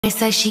They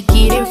say she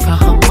get it from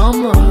her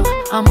mama.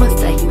 I'ma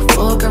say you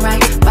fucking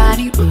right.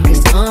 Body look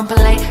is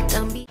unpolite.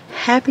 Don't be.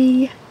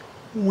 Happy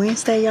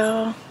Wednesday,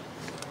 y'all.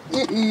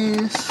 It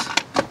is,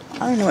 I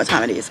don't know what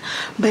time it is,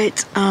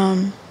 but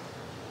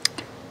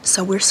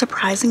so we're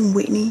surprising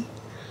Whitney.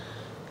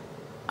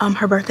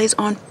 Her birthday's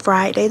on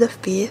Friday the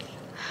 5th,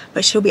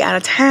 but she'll be out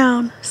of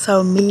town.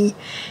 So me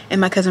and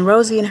my cousin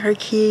Rosie and her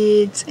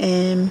kids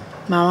and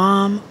my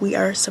mom, we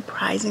are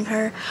surprising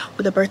her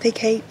with a birthday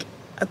cake,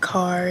 a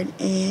card,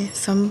 and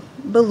some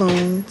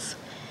balloons.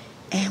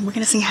 And we're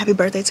gonna sing happy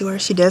birthday to her.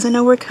 She doesn't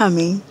know we're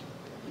coming.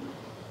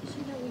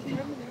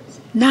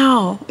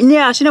 No,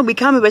 yeah, she know we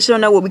coming, but she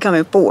don't know what we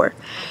coming for.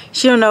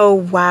 She don't know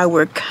why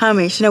we're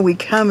coming. She know we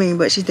coming,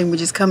 but she think we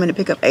just coming to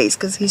pick up Ace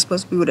because he's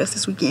supposed to be with us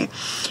this weekend.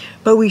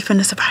 But we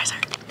finna surprise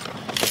her.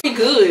 Be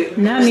good.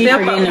 Not me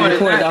forgetting to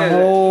record the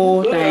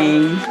whole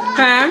thing.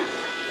 Huh?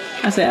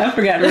 I said I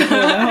forgot to record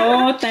the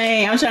whole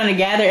thing. I'm trying to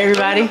gather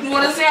everybody. You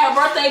want to say our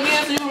birthday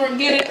again so you can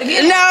get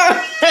it?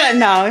 No,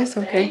 no, it's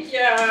okay. Thank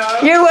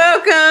you. You're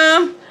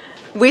welcome.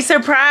 We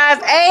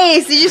surprised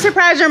Ace. Did you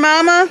surprise your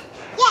mama?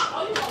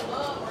 Yeah.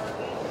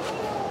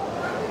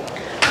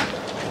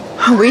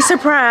 We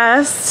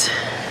surprised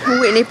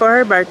Whitney for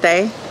her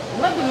birthday.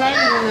 What the lady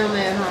in them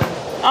at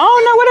home? I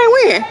don't know where they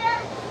went.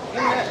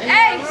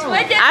 Hey,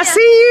 switch it. I see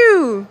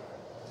you.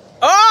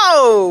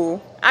 Oh,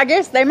 I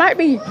guess they might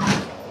be.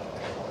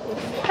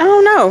 I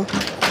don't know.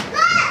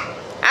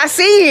 I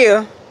see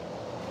you.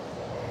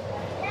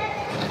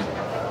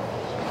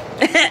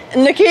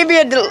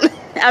 Nakibia,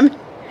 I'm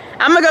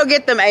gonna go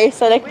get them, Ace,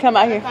 so they can come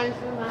out here.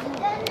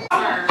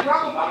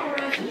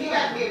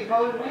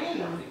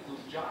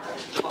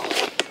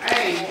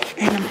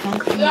 And I'm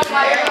hungry.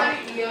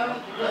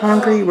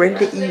 Hungry, ready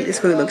to eat. This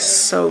food looks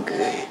so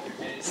good.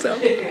 So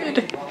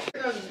good.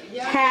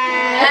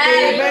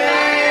 Happy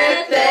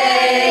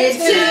birthday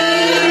to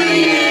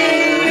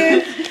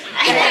you.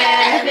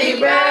 Happy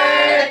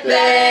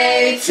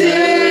birthday to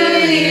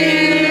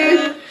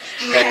you.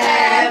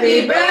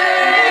 Happy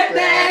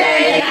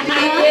birthday,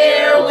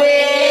 dear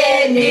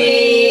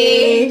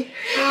Whitney.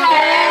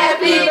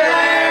 Happy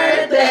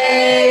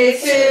birthday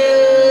to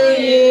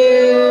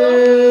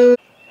you.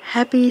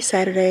 Happy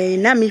Saturday.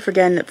 Not me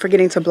forgetting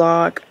to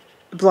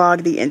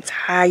vlog the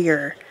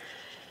entire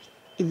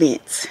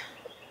event.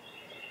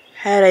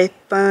 Had a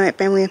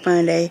family and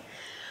fun day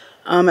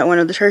at one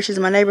of the churches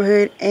in my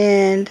neighborhood,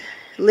 and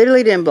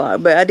literally didn't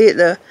vlog, but I did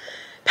the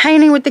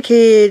painting with the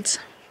kids.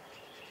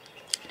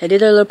 They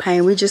did their little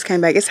paint. We just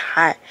came back. It's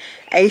hot.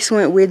 Ace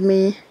went with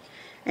me,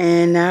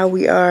 and now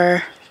we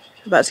are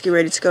about to get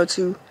ready to go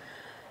to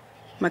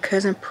my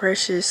cousin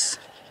Precious,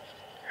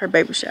 her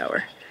baby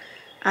shower.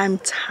 I'm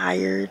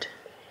tired,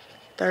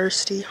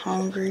 thirsty,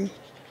 hungry.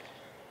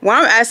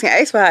 Well, I'm asking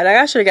Ace for hot dog.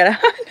 I should have got a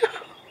hot dog.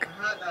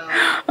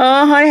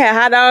 They had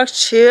hot dogs,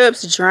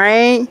 chips,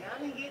 drink.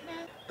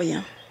 But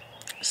yeah,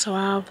 so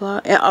I'll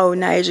vlog. And oh,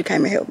 Naija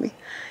came and helped me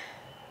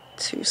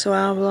too. So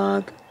I'll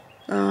vlog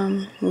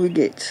when we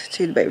get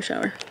to the baby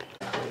shower.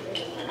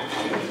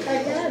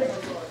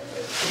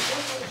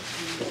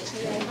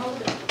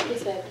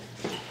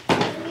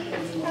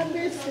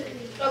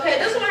 Okay,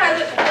 this one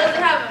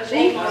doesn't have a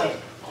name on it.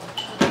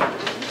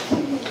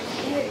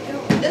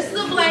 This is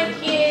a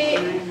blanket.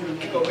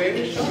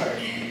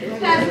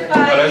 That's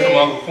from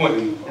Uncle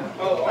Quentin.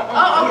 Oh,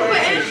 Uncle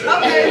Quentin?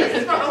 Okay, this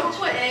is from Uncle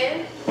Quentin.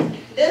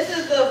 This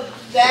is the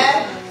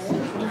bath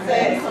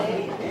set.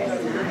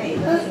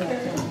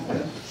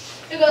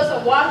 Here goes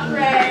some wash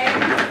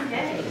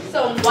rags,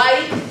 some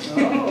wipes.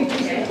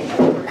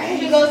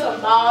 Here goes some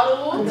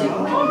bottles. And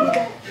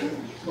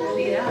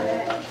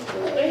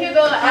here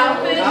goes an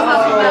outfit.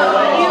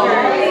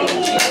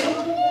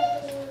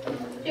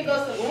 Here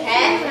goes some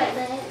hats.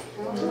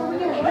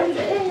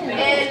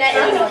 And that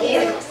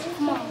is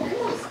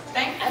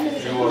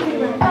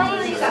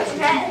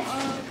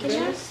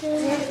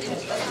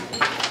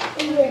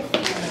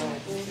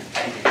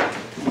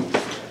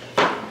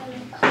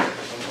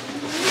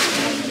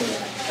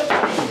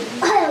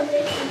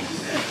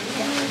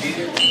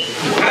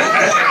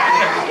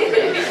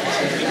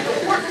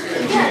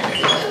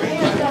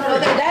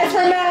That's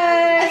from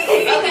us.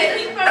 okay,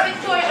 these from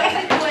Victoria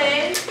and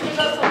Twins. Here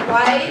goes some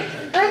white,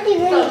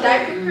 some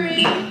diaper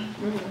cream.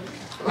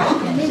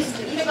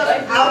 Here goes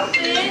an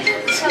outfit.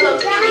 Hello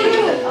Kitty.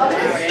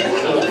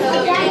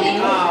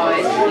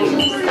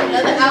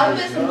 Another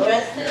outfit, some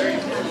dresses.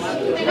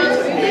 Here goes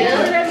some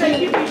nails.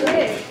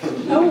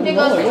 Here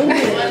goes some in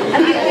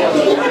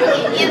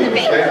the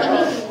baby.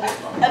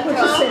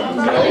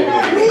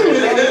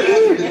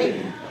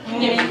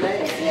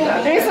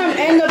 There's some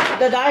in the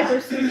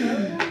diapers.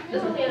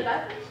 This one here, the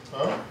diapers?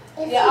 Huh?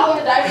 Yeah, all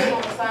the diapers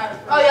on the side.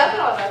 Oh yeah, I put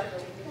all the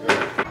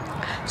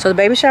diapers. So the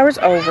baby shower's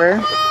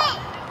over.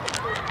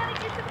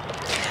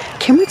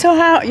 Can we tell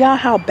y'all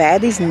how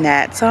bad these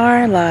gnats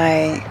are?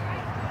 Like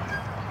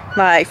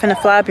finna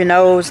fly up your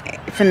nose,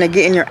 finna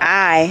get in your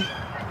eye.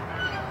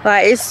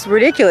 Like, it's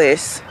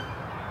ridiculous.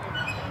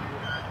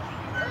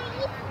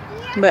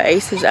 But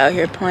Ace is out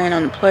here playing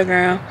on the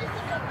playground.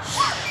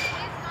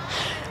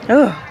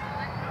 Oh.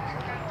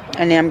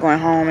 And then I'm going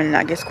home, and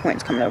I guess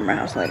Quentin's coming over my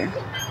house later.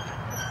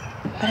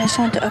 But I just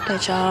wanted to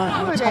update y'all.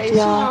 I will talk to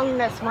y'all.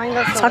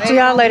 Talk to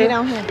y'all later.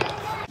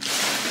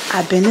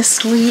 I've been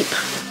asleep.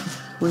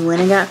 We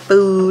went and got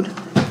food.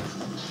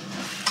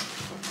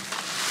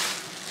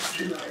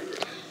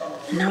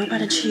 And now we're about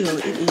to chill.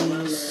 It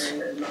is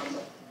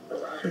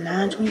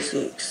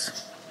 9:26.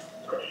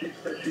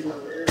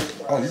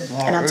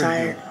 And I'm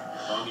tired.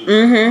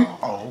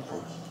 Oh,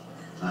 okay.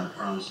 I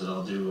promise that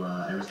I'll do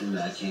everything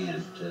that I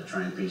can to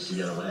try and piece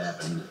together what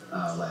happened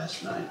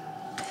last night.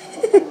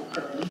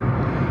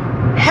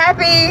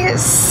 Happy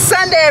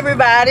Sunday,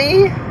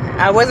 everybody.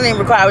 I wasn't even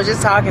recording. I was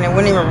just talking and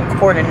wasn't even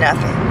recording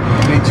nothing.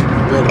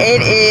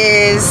 It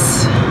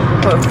is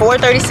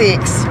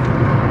 4:36.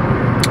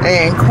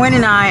 And Quinn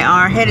and I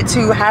are headed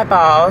to High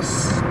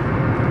Falls.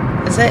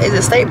 Is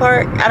it State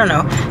Park? I don't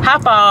know. High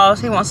Falls.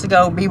 He wants to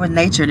go be with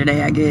nature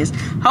today, I guess.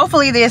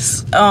 Hopefully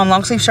this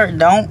long sleeve shirt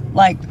don't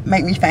like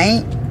make me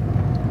faint.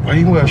 Why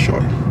you wear a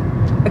short?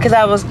 Because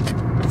I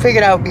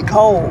figured I would be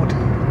cold.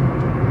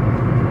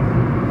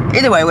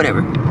 Either way,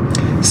 whatever.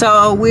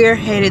 So we're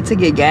headed to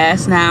get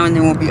gas now, and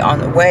then we'll be on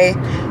the way.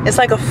 It's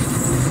like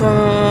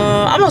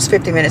almost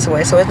 50 minutes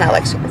away, so it's not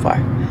like super far.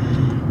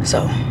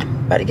 So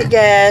about to get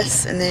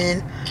gas, and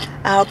then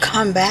I'll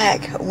come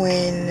back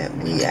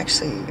when we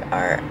actually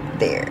are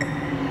there.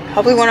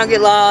 Hopefully we won't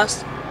get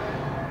lost.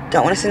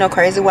 Don't want to see no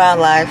crazy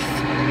wildlife.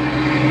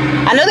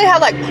 I know they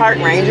have like park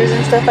rangers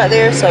and stuff out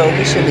there, so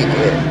we should be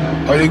good.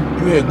 Oh, you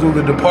had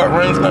Google the park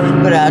range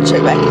now? But I'll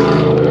check back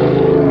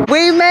in.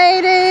 We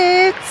made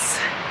it!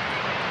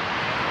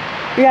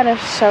 We gotta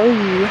show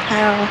you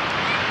how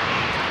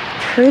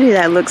pretty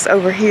that looks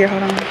over here.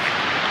 Hold on.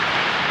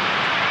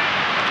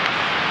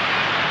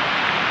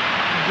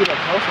 Get up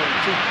closer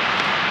too.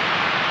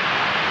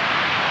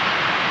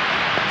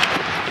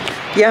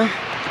 Yeah,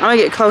 I'm gonna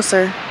get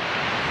closer.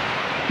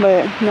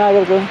 But now I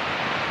gotta go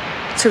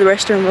to the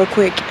restroom real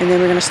quick, and then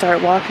we're gonna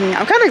start walking.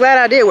 I'm kind of glad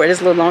I did wear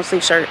this little long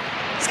sleeve shirt.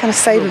 It's kind of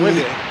saving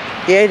me.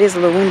 Yeah, it is a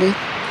little windy.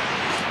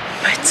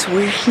 But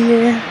we're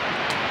here,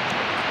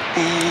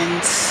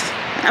 and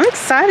I'm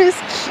excited.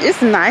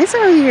 It's nice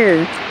out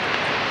here.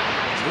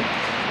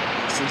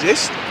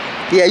 Suggestion?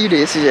 Yeah, you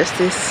did suggest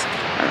this.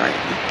 All right.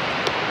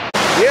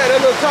 Yeah,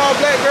 that little tall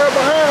black girl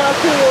behind her, I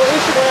seen her on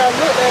Instagram. I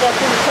looked at her, I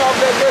seen the tall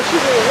black girl, she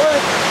really run.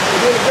 And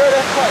then the girl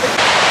that's caught the...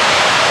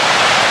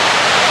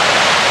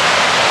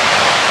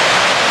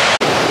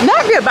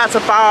 Not be about to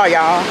fall,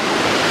 y'all.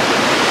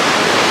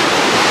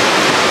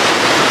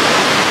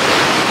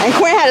 And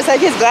Quinn had to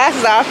take his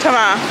glasses off, come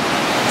on,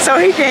 so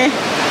he can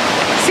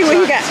see what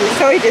he got,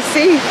 so he can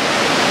see.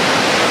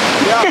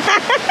 Yeah.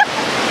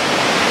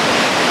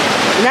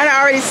 And I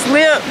already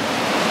slipped.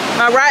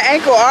 My right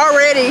ankle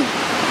already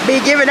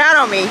be giving out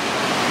on me.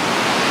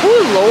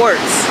 Ooh,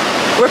 lords.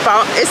 We're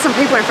following, it's some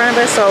people in front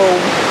of us, so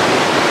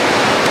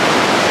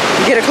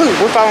get a clue,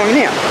 we're following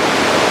them.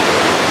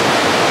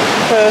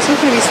 Because who's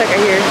gonna be stuck out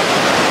here?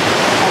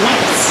 Oh,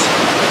 nice.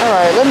 All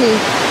right, let me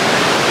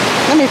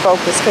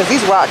focus, because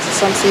these rocks are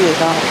some serious,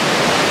 dog.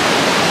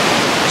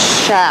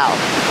 Ciao.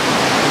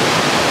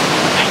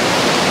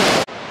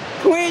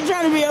 Quinn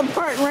trying to be a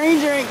park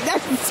ranger, and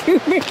that's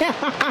stupid.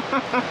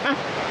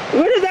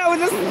 What is that with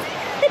this?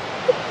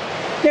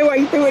 That's why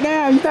you threw it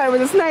down. You thought it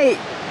was a snake.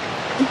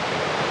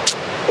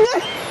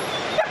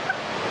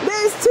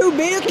 That's too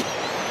big.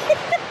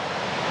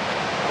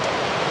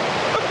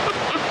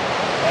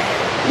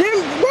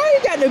 Why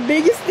you got the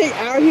biggest stick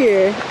out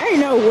here? Ain't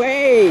no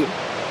way.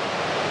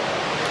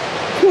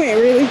 Quinn,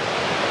 really?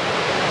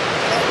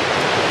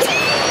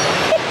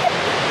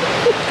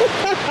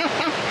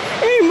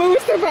 Ain't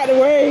moving stuff out the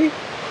way.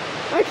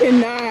 I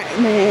cannot,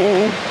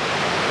 man.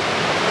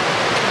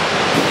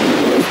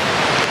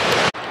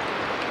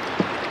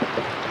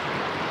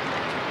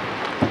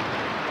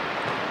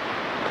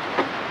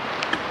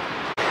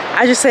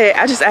 I just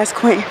asked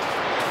Quentin,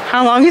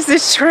 how long is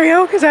this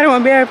trail? Because I don't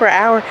want to be here for an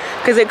hour.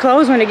 Because it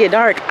closed when it get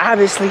dark,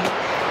 obviously.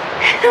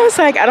 And I was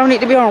like, I don't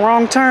need to be on a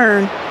wrong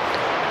turn.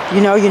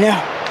 You know, you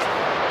know.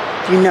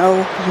 You know,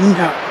 you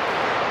know.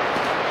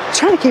 I'm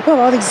trying to keep up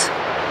all these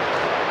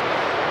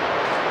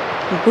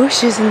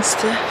bushes and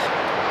stuff.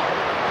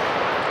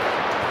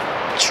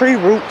 Tree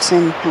roots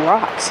and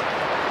rocks.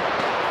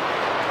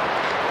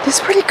 This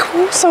is pretty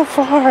cool so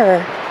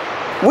far.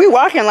 We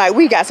walking like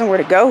we got somewhere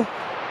to go.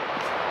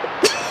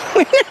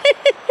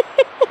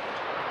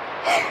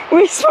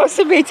 We're supposed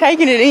to be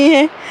taking it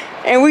in,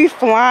 and we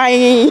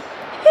flying.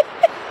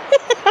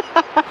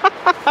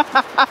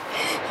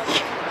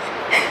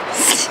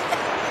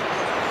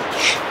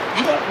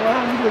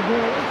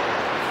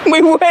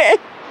 We went.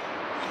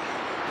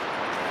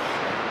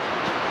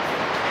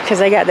 Because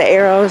they got the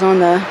arrows on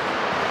the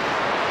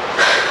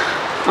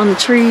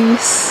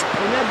trees.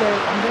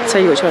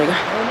 Tell you which way to go.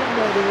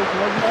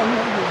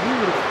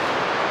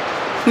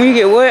 When you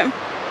get what?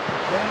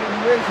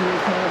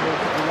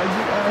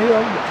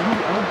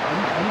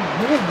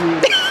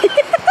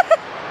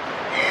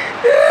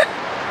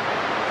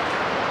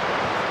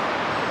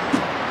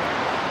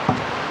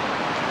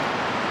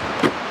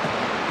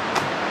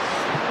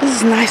 This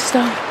is nice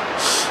stuff.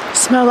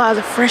 Smell a lot of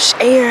the fresh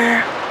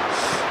air.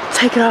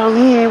 Take it all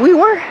in. We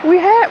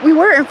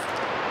were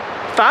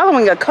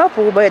following a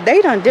couple, but they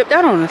done dipped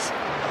out on us.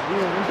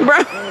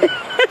 Bro.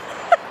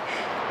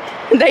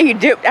 They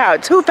dipped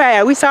out too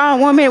fast. We saw them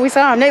 1 minute, we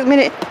saw them next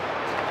minute.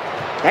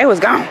 They was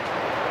gone.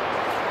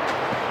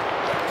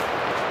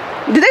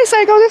 Did they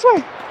say go this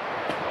way?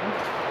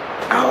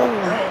 Oh.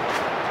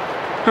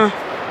 Huh.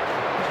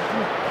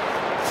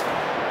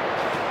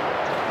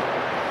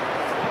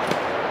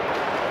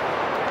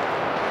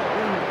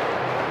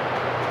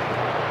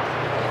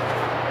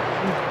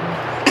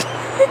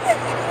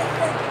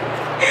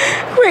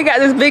 We got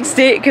this big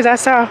stick because I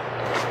saw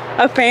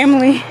a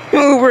family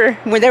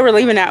when they were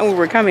leaving out, we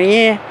were coming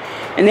in,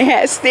 and they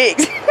had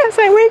sticks. I was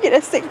like, where'd you get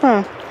that stick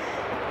from?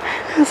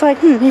 I was like,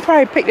 he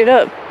probably picked it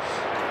up.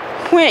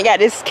 We ain't got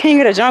this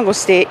King of the Jungle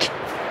stick.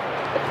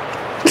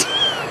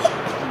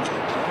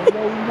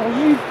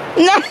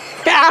 No,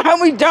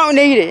 we don't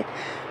need it.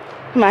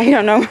 I'm like, you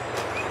don't know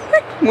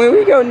when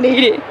we gonna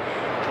need it.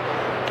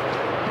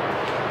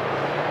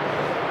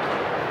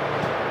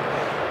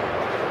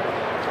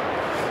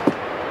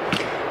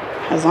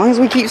 As long as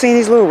we keep seeing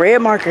these little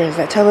red markers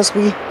that tell us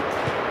we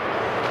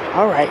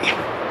all right.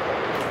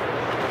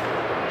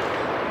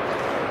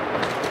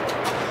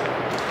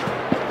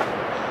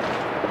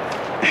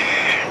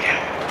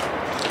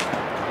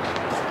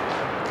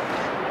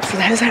 So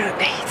that is our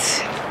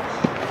update.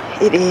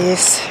 It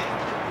is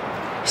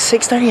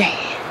 6:38.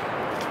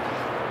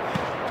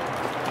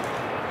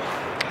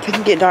 I think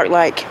it get dark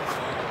like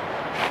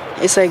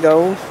it say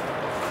go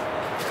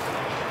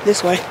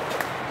this way.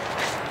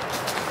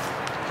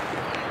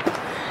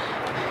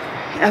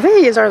 I think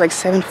it gets dark like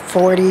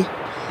 7:40,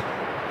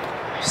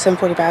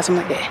 7:45,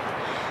 something like that.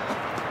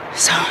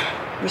 So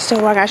we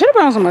still walking. I should have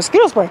put on some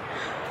mosquito spray.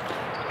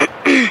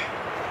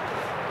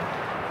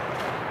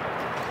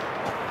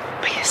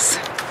 But yes,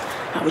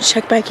 I will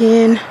check back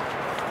in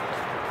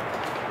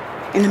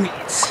a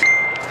minute.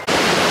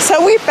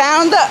 So we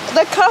found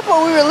the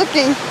couple we were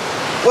looking,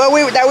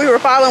 that we were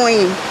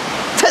following.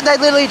 They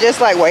literally just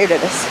like waved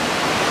at us.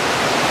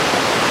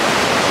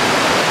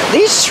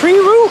 These tree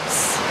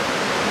roots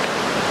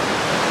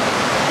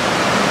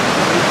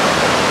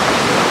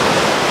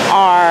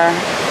are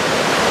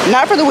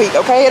not for the weak,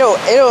 okay?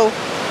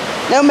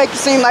 They'll make it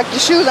seem like your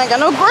shoes ain't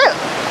got no grip.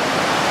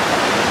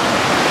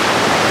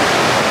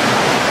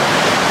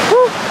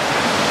 Whew.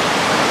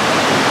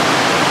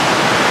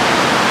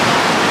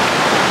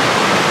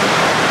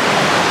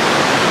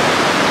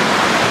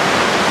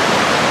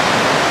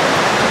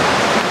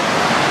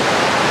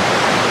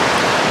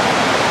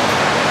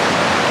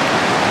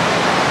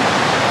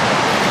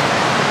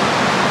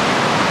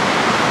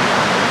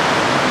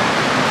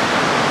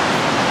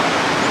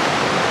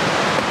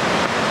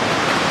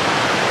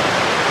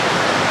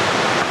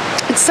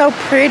 It's so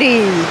pretty.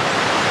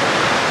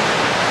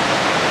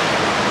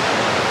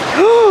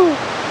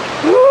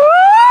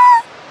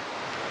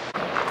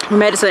 We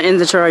made it to the end of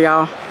the trail,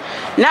 y'all.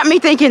 Not me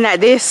thinking that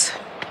this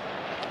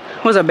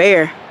was a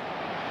bear.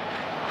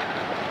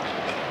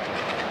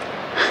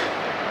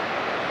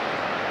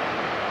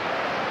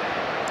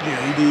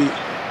 Yeah, he did.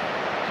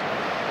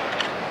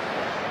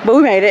 But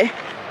we made it.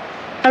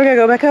 Now we gotta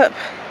go back up.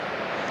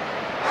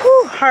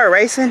 Whew, heart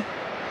racing.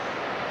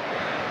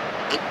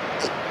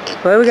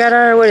 But we got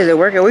our, what is it,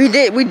 workout? We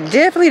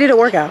definitely did a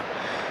workout.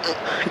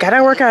 Got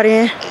our workout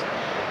in.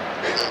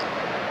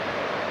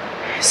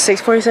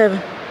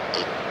 6:47.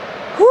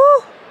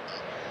 Whoo!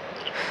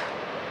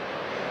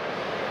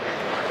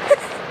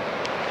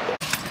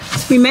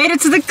 We made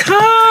it to the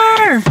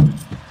car!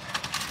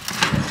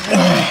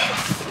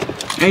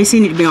 AC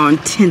need to be on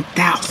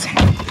 10,000.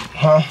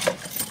 Huh?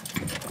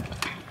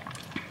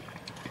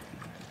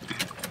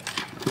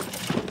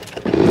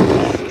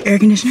 Air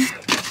conditioner.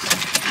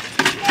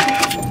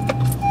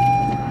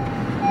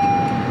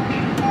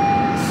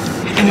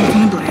 And I'm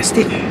gonna blast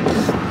it.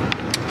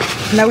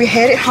 Now we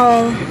headed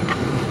home.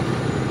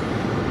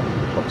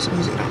 Hope some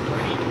music don't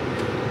play.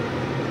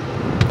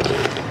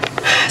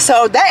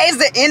 So that is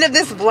the end of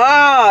this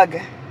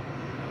vlog.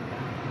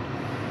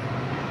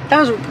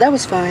 That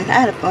was fun. I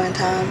had a fun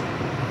time.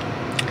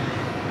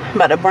 I'm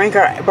about to break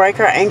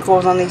our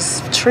ankles on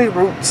these tree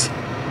roots.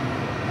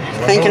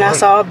 Thinking I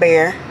saw a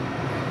bear.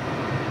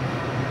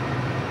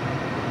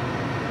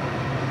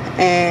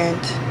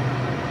 And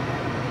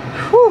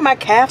whew, my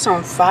calves are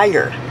on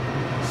fire.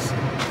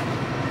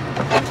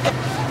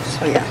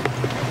 So yeah.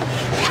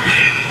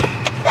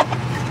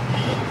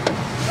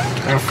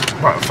 I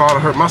about to fall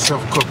and hurt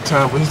myself a couple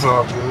times, but it's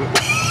all good.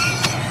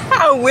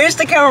 I wish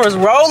the camera was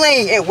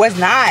rolling. It was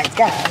not.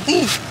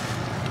 Golly.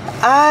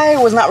 I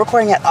was not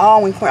recording at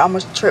all when Quinn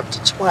almost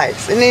tripped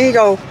twice. And then he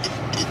go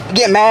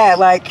get mad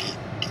like,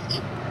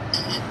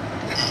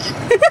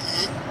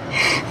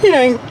 you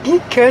know, he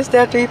cussed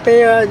after he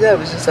fell. That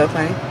was just so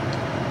funny.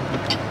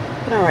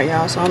 But alright,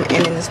 y'all. So I'm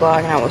ending this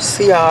vlog and I will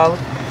see y'all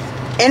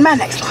in my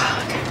next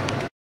vlog.